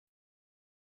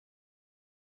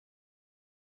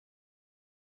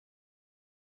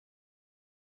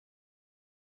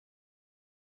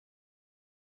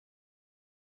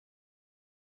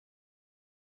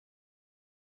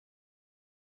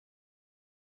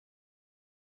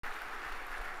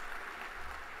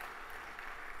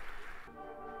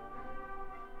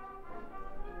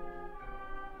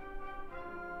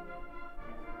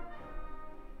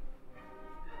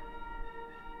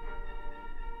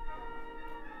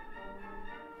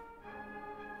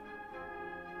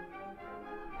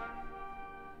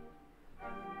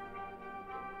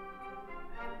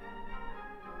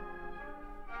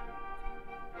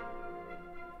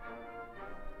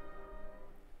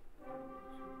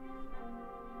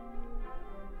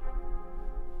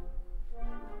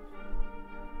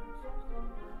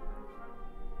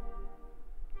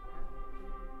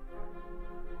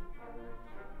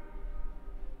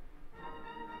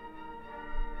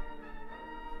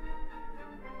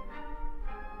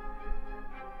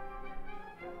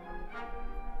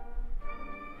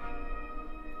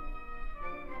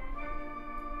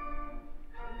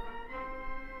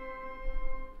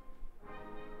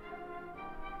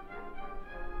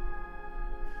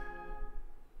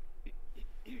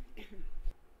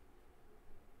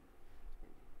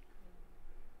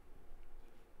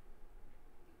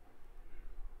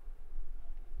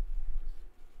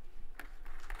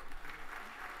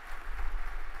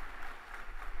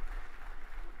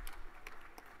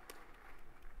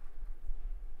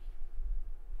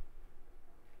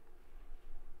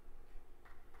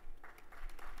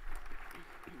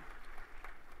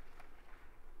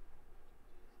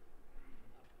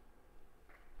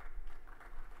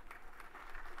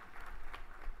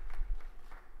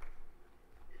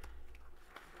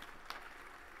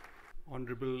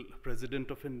Honorable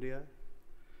President of India,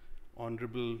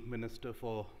 Honorable Minister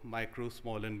for Micro,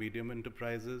 Small and Medium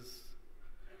Enterprises,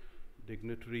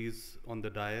 dignitaries on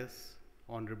the dais,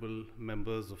 Honorable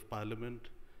Members of Parliament,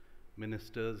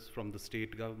 Ministers from the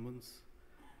state governments,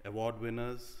 award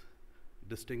winners,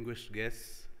 distinguished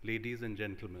guests, ladies and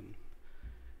gentlemen.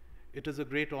 It is a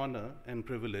great honor and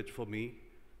privilege for me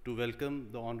to welcome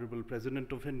the Honorable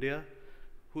President of India,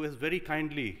 who has very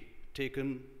kindly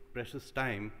taken precious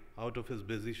time out of his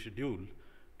busy schedule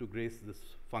to grace this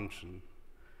function.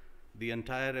 The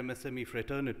entire MSME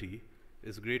fraternity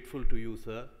is grateful to you,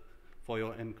 sir, for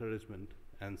your encouragement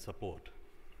and support.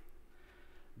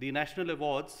 The National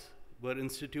Awards were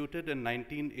instituted in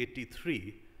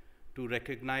 1983 to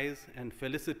recognize and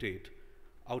felicitate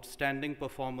outstanding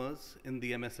performers in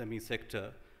the MSME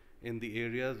sector in the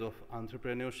areas of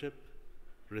entrepreneurship,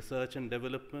 research and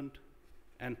development,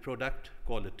 and product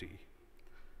quality.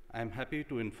 I am happy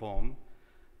to inform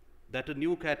that a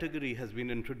new category has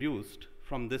been introduced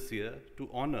from this year to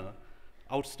honor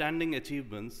outstanding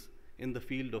achievements in the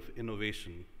field of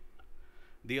innovation.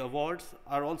 The awards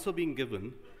are also being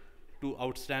given to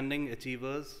outstanding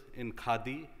achievers in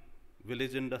khadi,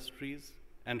 village industries,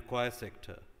 and choir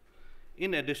sector.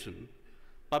 In addition,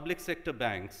 public sector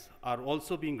banks are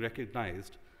also being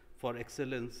recognized for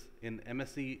excellence in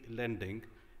MSE lending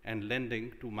and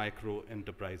lending to micro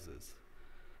enterprises.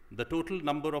 The total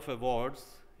number of awards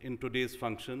in today's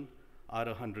function are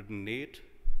 108,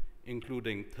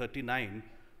 including 39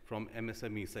 from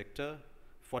MSME sector,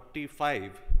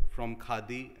 45 from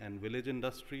khadi and village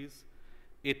industries,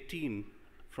 18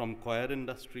 from choir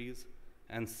industries,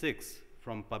 and 6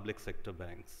 from public sector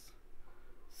banks.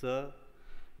 Sir,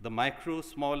 the micro,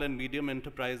 small, and medium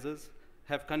enterprises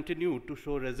have continued to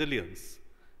show resilience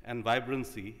and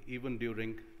vibrancy even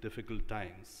during difficult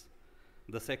times.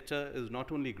 The sector is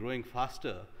not only growing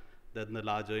faster than the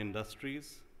larger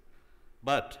industries,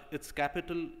 but its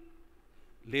capital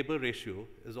labor ratio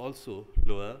is also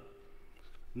lower.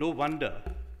 No wonder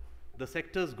the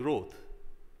sector's growth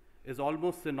is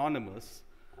almost synonymous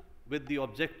with the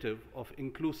objective of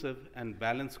inclusive and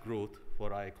balanced growth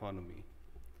for our economy.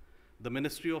 The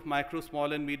Ministry of Micro,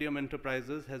 Small and Medium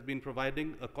Enterprises has been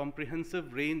providing a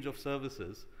comprehensive range of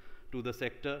services to the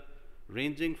sector,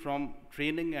 ranging from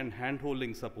training and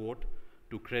hand-holding support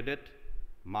to credit,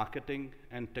 marketing,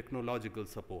 and technological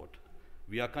support.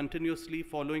 We are continuously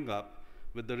following up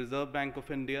with the Reserve Bank of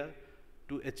India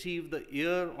to achieve the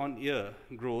year-on-year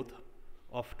growth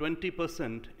of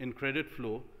 20% in credit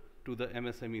flow to the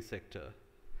MSME sector.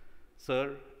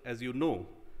 Sir, as you know,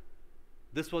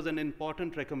 this was an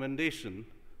important recommendation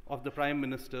of the Prime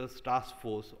Minister's Task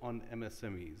Force on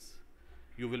MSMEs.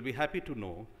 You will be happy to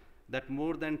know that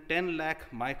more than 10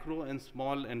 lakh micro and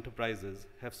small enterprises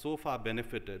have so far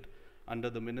benefited under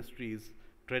the Ministry's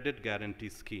Credit Guarantee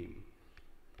Scheme.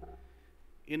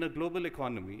 In a global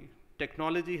economy,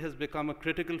 technology has become a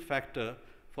critical factor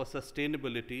for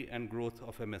sustainability and growth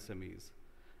of MSMEs.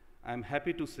 I am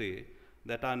happy to say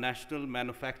that our National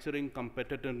Manufacturing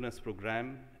Competitiveness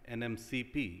Program,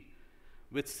 NMCP,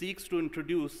 which seeks to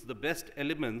introduce the best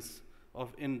elements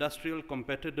of industrial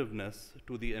competitiveness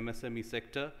to the MSME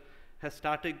sector, has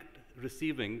started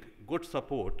receiving good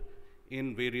support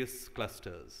in various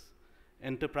clusters.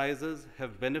 Enterprises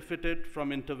have benefited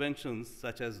from interventions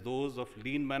such as those of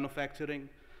lean manufacturing,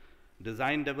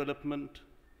 design development,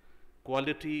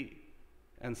 quality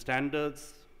and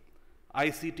standards,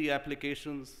 ICT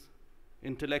applications,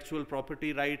 intellectual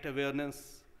property right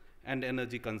awareness, and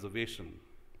energy conservation.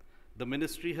 The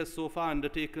ministry has so far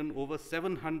undertaken over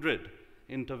 700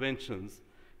 interventions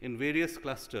in various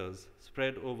clusters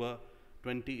spread over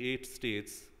 28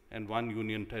 states and 1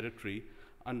 union territory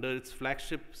under its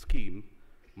flagship scheme,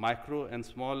 Micro and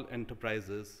Small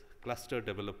Enterprises Cluster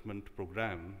Development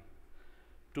Program.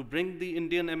 To bring the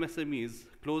Indian MSMEs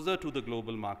closer to the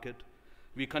global market,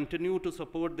 we continue to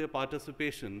support their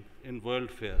participation in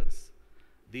world fairs.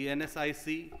 The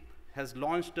NSIC has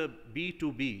launched a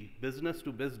B2B,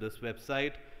 business-to-business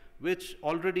website, which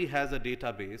already has a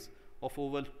database of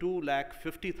over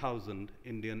 250,000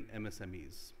 Indian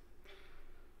MSMEs.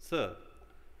 Sir,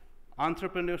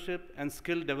 entrepreneurship and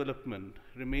skill development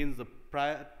remains a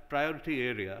priority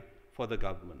area for the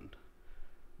government.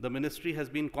 The ministry has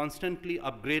been constantly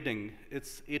upgrading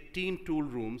its 18 tool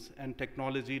rooms and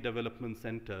technology development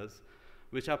centers,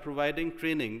 which are providing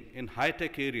training in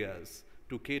high-tech areas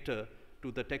to cater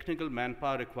to the technical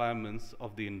manpower requirements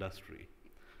of the industry.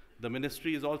 The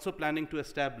ministry is also planning to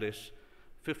establish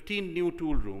 15 new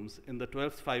tool rooms in the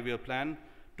 12th five-year plan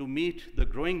to meet the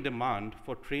growing demand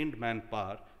for trained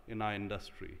manpower in our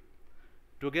industry.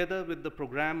 Together with the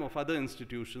program of other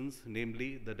institutions,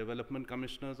 namely the Development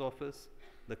Commissioner's Office,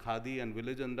 the Khadi and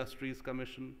Village Industries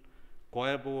Commission,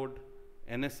 COIR Board,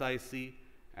 NSIC,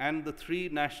 and the 3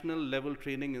 national level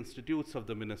training institutes of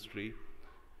the ministry,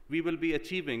 we will be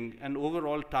achieving an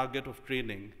overall target of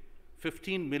training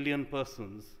 15 million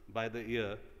persons by the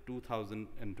year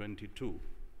 2022.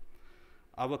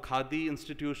 Our Khadi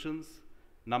institutions,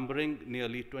 numbering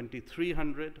nearly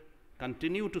 2,300,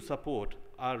 continue to support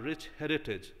our rich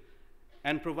heritage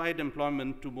and provide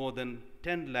employment to more than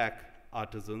 10 lakh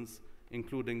artisans,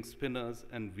 including spinners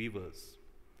and weavers.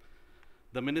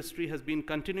 The ministry has been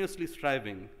continuously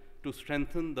striving to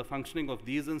strengthen the functioning of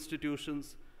these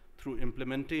institutions through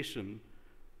implementation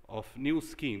of new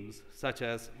schemes such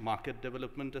as market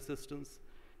development assistance,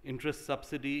 interest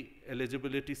subsidy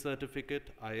eligibility certificate,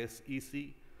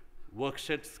 ISEC,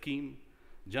 workshed scheme,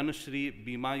 Shri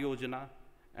Bima Yojana,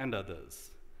 and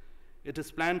others. It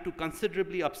is planned to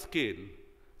considerably upscale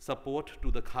support to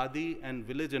the Khadi and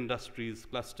village industries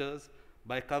clusters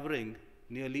by covering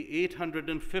nearly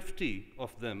 850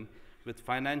 of them with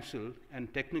financial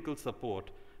and technical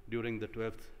support during the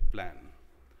 12th plan.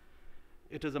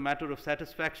 It is a matter of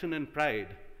satisfaction and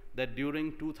pride that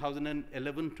during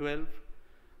 2011-12,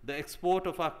 the export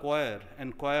of our coir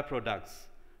and coir products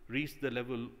reached the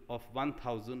level of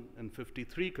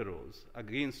 1,053 crores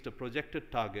against a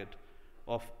projected target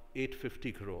of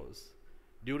 850 crores.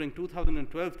 During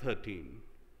 2012-13,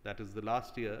 that is the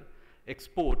last year,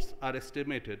 exports are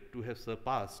estimated to have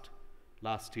surpassed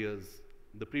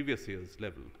the previous year's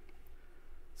level.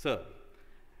 Sir,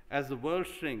 as the world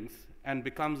shrinks and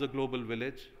becomes a global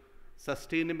village,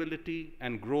 sustainability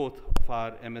and growth of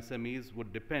our MSMEs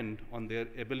would depend on their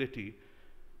ability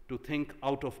to think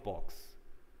out of box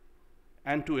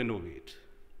and to innovate.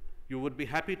 You would be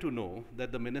happy to know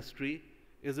that the ministry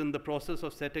is in the process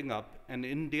of setting up an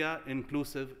India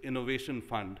Inclusive Innovation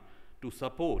Fund to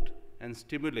support and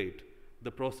stimulate the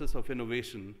process of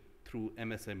innovation through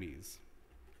MSMEs.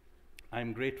 I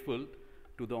am grateful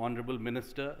to the Honorable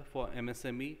Minister for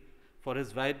MSME for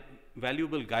his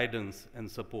valuable guidance and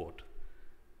support.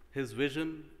 His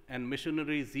vision and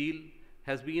missionary zeal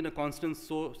has been a constant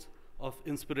source of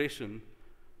inspiration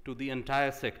to the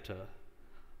entire sector.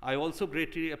 I also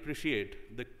greatly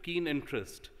appreciate the keen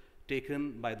interest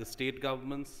taken by the state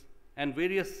governments and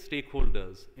various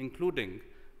stakeholders, including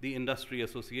the industry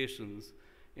associations,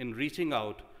 in reaching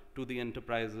out to the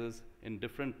enterprises in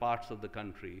different parts of the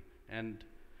country and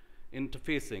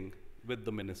interfacing with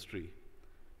the ministry.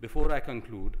 Before I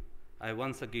conclude, I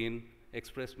once again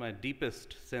express my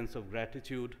deepest sense of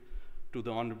gratitude to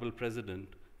the Honorable President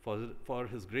for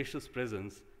his gracious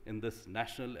presence in this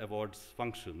National Awards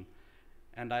function,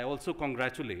 and I also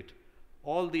congratulate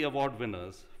all the award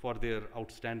winners for their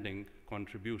outstanding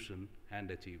contribution and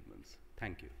achievements.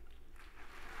 Thank you.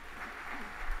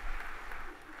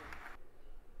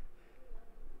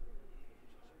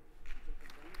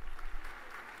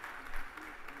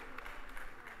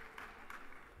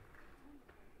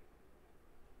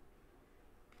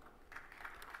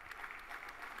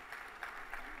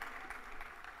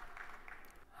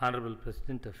 Honorable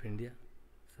President of India,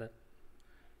 sir,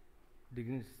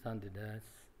 dignitaries on the dais,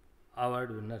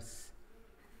 award winners,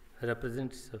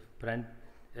 representatives of print,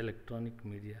 electronic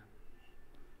media,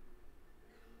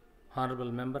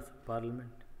 honorable members of parliament,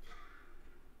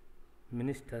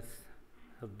 ministers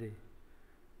of the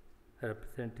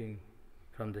representing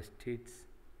from the states,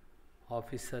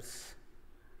 officers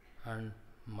and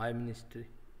my ministry,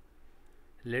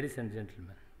 ladies and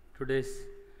gentlemen, today is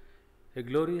a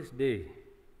glorious day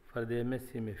for the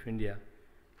MSME of India.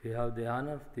 We have the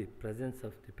honor of the presence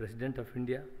of the President of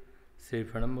India, Shri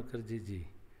Pranab Mukherjee ji,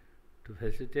 to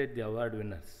facilitate the award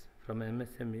winners from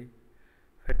MSME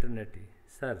fraternity.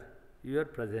 Sir, your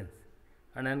presence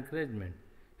and encouragement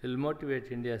will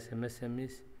motivate India's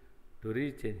MSMEs to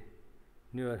reach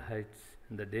newer heights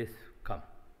in the days to come.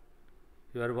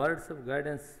 Your words of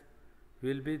guidance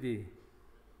will be the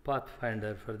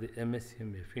pathfinder for the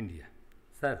MSME of India.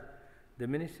 Sir, the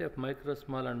Ministry of Micro,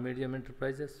 Small and Medium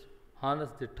Enterprises honors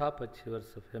the top achievers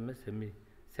of MSME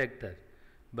sector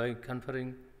by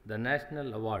conferring the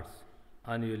national awards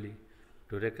annually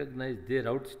to recognize their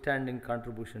outstanding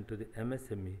contribution to the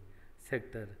MSME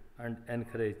sector and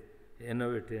encourage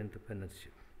innovative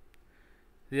entrepreneurship.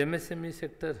 The MSME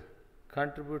sector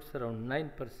contributes around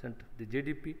 9% of the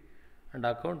GDP and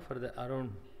accounts for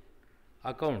around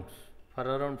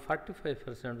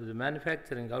 45% of the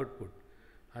manufacturing output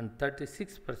and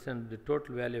 36% of the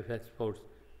total value of exports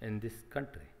in this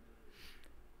country.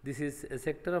 This is a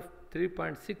sector of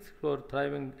 3.6 crore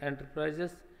thriving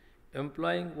enterprises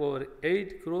employing over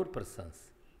 8 crore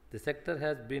persons. The sector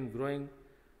has been growing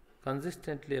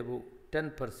consistently above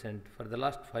 10% for the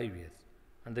last 5 years,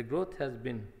 and the growth has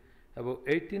been above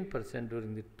 18%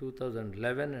 during the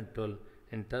 2011 and 12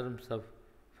 in terms of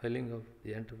filing of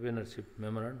the entrepreneurship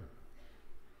memorandum.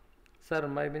 Sir,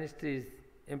 my ministry is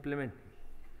implementing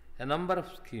a number of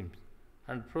schemes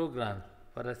and programs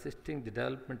for assisting the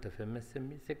development of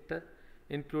MSME sector,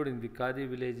 including the Khadi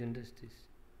village industries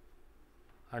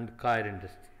and coir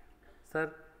industry.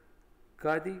 Sir,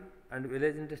 Khadi and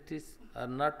village industries are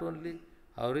not only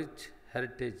our rich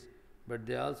heritage, but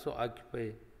they also occupy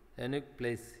a unique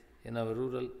place in our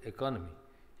rural economy,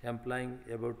 employing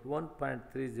about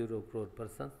 1.30 crore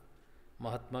persons.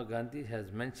 Mahatma Gandhi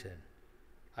has mentioned,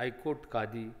 I quote,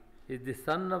 Khadi is the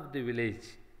sun of the village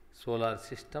solar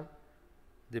system.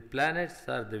 The planets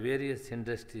are the various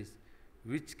industries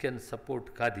which can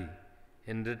support Khadi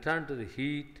in return to the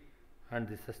heat and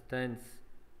the sustenance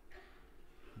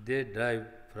they derive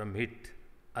from it,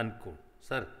 unquote.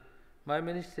 Sir, my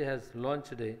ministry has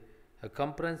launched a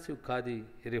comprehensive Khadi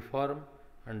reform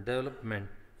and development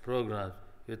program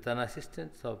with an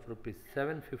assistance of rupees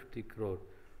 750 crore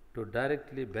to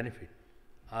directly benefit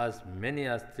as many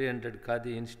as 300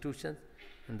 Khadi institutions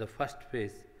in the first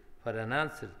phase for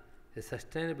enhancing the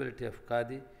sustainability of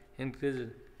Khadi, increased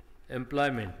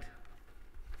employment,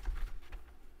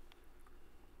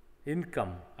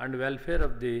 income and welfare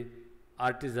of the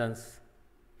artisans.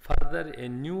 Further, a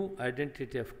new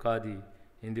identity of Khadi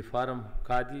in the form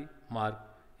Khadi mark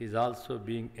is also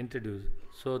being introduced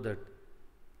so that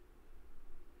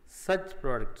such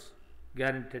products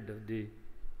guaranteed of the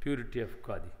purity of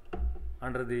Khadi.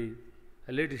 Under the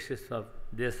leadership of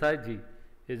Desaiji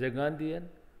is a Gandhian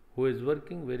who is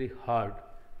working very hard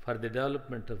for the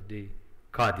development of the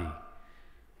Khadi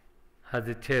as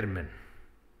a chairman.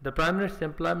 The Prime Minister's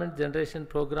Employment Generation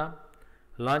Program,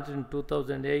 launched in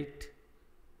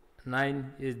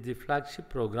 2008-9, is the flagship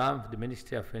program of the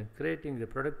Ministry of creating the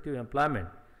productive employment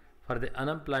for the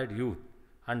unemployed youth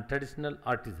and traditional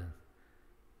artisans.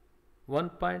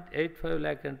 1.85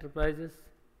 lakh enterprises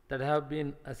that have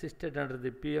been assisted under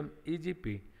the PM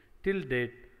EGP till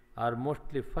date are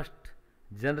mostly first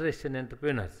generation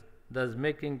entrepreneurs, thus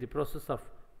making the process of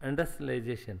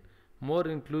industrialization more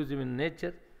inclusive in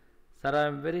nature. Sir, I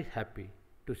am very happy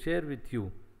to share with you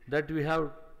that we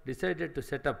have decided to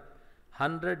set up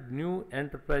 100 new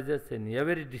enterprises in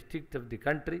every district of the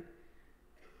country.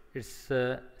 It's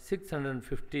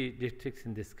 650 districts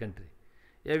in this country.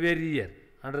 Every year,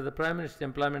 under the Prime Minister's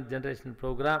Employment Generation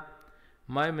Program,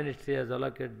 my ministry has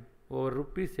allocated over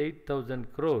rupees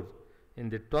 8,000 crores in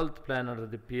the 12th plan under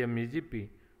the PM EGP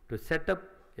to set up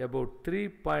about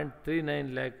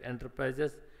 3.39 lakh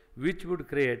enterprises, which would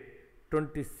create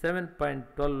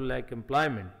 27.12 lakh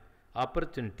employment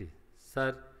opportunities.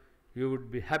 Sir, you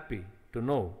would be happy to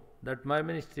know that my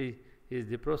ministry is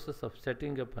the process of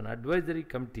setting up an advisory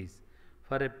committees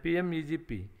for a PM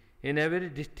EGP in every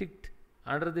district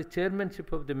under the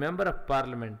chairmanship of the Member of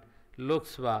Parliament, Lok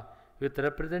Sabha, with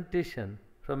representation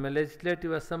from a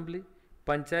legislative assembly,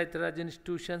 Panchayat Raj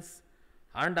institutions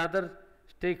and other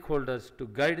stakeholders to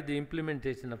guide the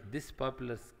implementation of this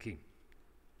popular scheme.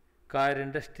 Coir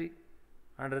industry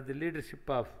under the leadership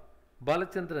of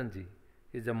Balachandranji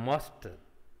is a master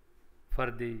for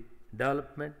the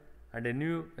development and a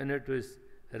new unit is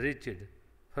reached.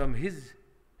 From his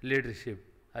leadership,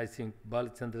 I think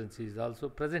Balachandranji is also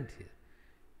present here.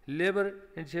 Labor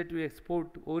initiative export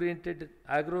oriented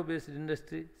agro-based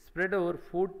industry spread over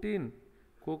 14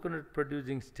 coconut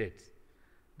producing states.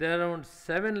 There are around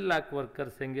 7 lakh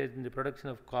workers engaged in the production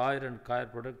of coir and coir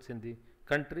products in the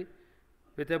country,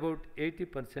 with about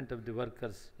 80% of the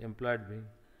workers employed being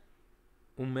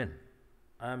women.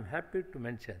 I am happy to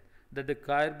mention that the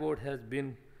coir board has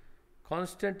been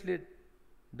constantly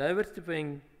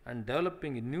diversifying and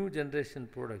developing new generation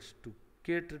products to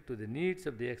cater to the needs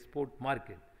of the export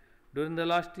market. During the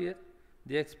last year,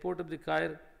 the export of the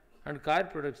coir and coir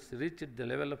products reached the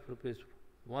level of rupees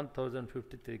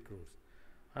 1,053 crores.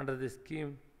 Under the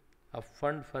scheme of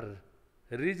fund for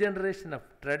regeneration of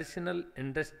traditional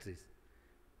industries,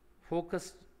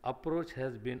 focused approach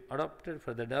has been adopted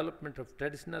for the development of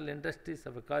traditional industries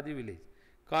of a Khadi village,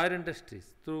 coir industries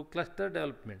through cluster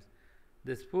developments.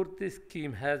 The Spurti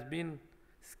scheme has been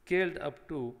scaled up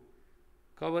to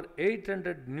cover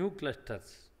 800 new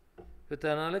clusters with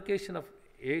an allocation of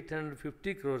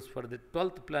 850 crores for the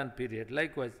 12th plan period.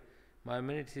 Likewise, my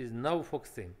ministry is now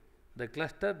focusing the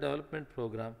cluster development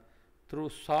program through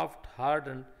soft, hard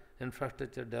and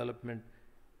infrastructure development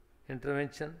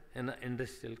intervention in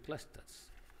industrial clusters.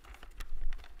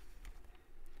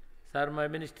 Sir, my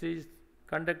ministry is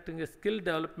conducting a skill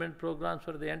development programs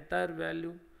for the entire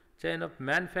value chain of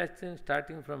manufacturing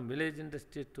starting from village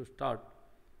industry to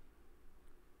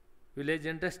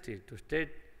state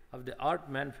of the art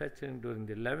manufacturing during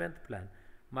the 11th plan.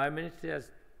 My ministry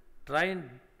has trained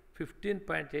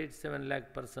 15.87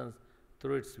 lakh persons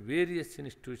through its various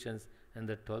institutions in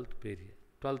the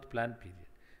 12th plan period.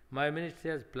 My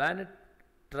ministry has trained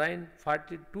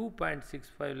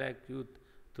 42.65 lakh youth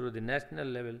through the national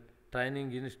level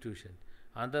training institutions.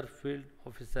 Other field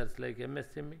officers like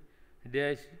MSME,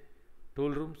 DIC, tool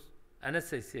rooms,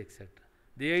 NSIC, etc.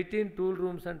 The 18 tool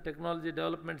rooms and technology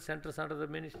development centers under the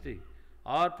ministry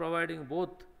are providing both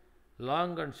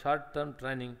long and short-term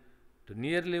training to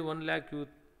nearly 1 lakh youth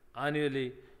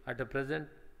annually at a present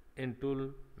in tool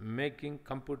making,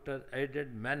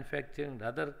 computer-aided manufacturing and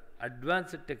other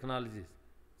advanced technologies.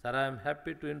 Sir, I am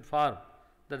happy to inform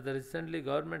that the recently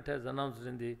government has announced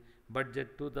in the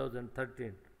budget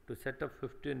 2013 to set up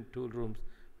 15 tool rooms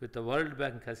with a World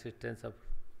Bank assistance of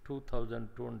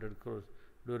 2,200 crores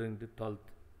during the 12th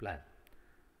plan.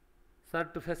 Sir,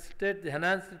 to facilitate the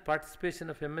enhanced participation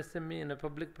of MSME in a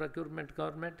public procurement,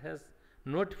 government has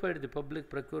notified the public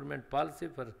procurement policy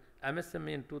for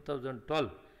MSME in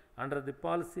 2012. Under the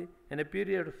policy, in a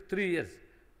period of 3 years,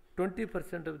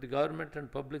 20% of the government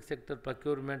and public sector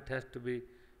procurement has to be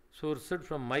sourced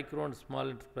from micro and small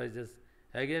enterprises,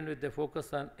 again with a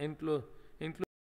focus on